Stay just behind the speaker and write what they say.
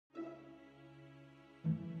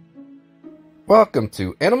Welcome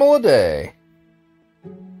to Animal a Day.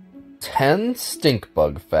 10 stink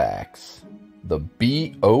bug facts. The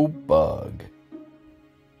B.O. bug.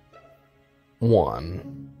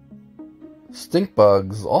 1. Stink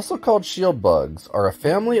bugs, also called shield bugs, are a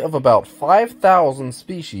family of about 5,000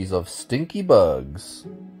 species of stinky bugs.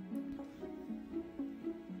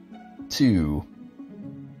 2.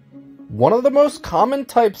 One of the most common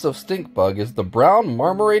types of stink bug is the brown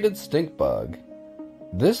marmorated stink bug.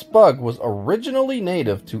 This bug was originally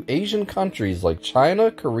native to Asian countries like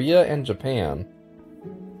China, Korea, and Japan.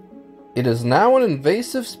 It is now an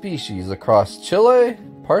invasive species across Chile,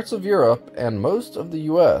 parts of Europe, and most of the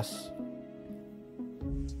US.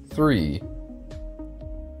 3.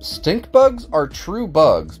 Stink bugs are true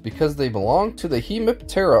bugs because they belong to the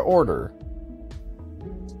Hemiptera order.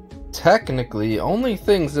 Technically, only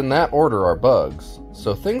things in that order are bugs,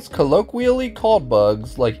 so things colloquially called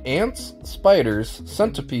bugs like ants, spiders,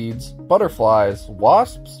 centipedes, butterflies,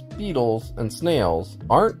 wasps, beetles, and snails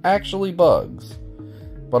aren't actually bugs,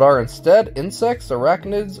 but are instead insects,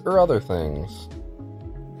 arachnids, or other things.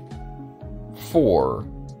 4.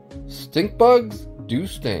 Stink bugs do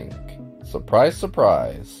stink. Surprise,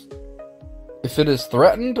 surprise. If it is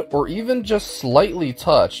threatened or even just slightly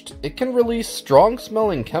touched, it can release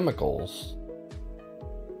strong-smelling chemicals.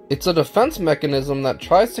 It's a defense mechanism that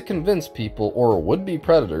tries to convince people or would-be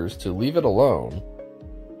predators to leave it alone.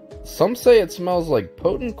 Some say it smells like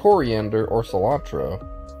potent coriander or cilantro.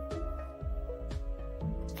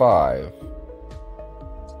 5.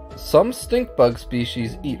 Some stink bug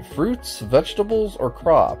species eat fruits, vegetables, or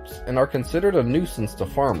crops and are considered a nuisance to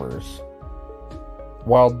farmers,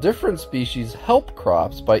 while different species help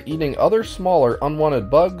crops by eating other smaller unwanted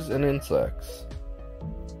bugs and insects.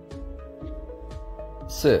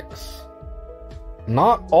 6.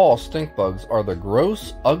 Not all stink bugs are the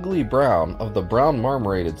gross, ugly brown of the brown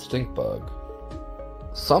marmorated stink bug.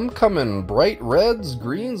 Some come in bright reds,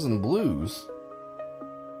 greens, and blues.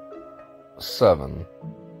 7.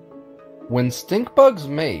 When stink bugs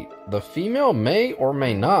mate, the female may or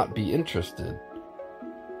may not be interested.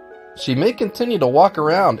 She may continue to walk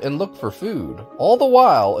around and look for food, all the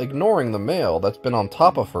while ignoring the male that's been on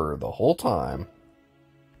top of her the whole time.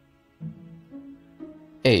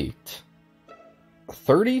 8.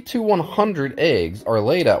 30 to 100 eggs are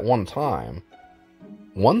laid at one time.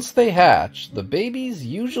 Once they hatch, the babies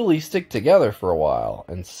usually stick together for a while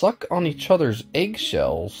and suck on each other's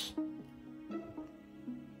eggshells.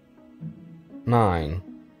 9.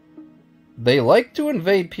 They like to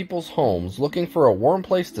invade people's homes looking for a warm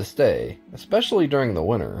place to stay, especially during the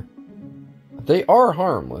winter. They are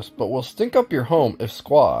harmless, but will stink up your home if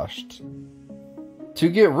squashed. To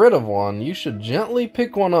get rid of one, you should gently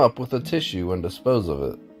pick one up with a tissue and dispose of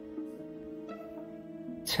it.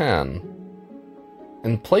 10.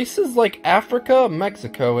 In places like Africa,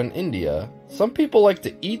 Mexico, and India, some people like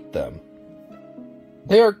to eat them.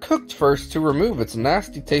 They are cooked first to remove its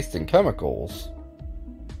nasty-tasting chemicals.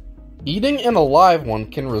 Eating an alive one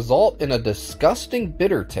can result in a disgusting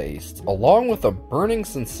bitter taste, along with a burning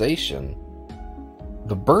sensation.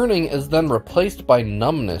 The burning is then replaced by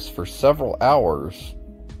numbness for several hours.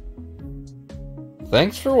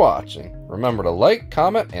 Thanks for watching. Remember to like,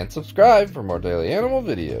 comment, and subscribe for more daily animal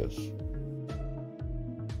videos.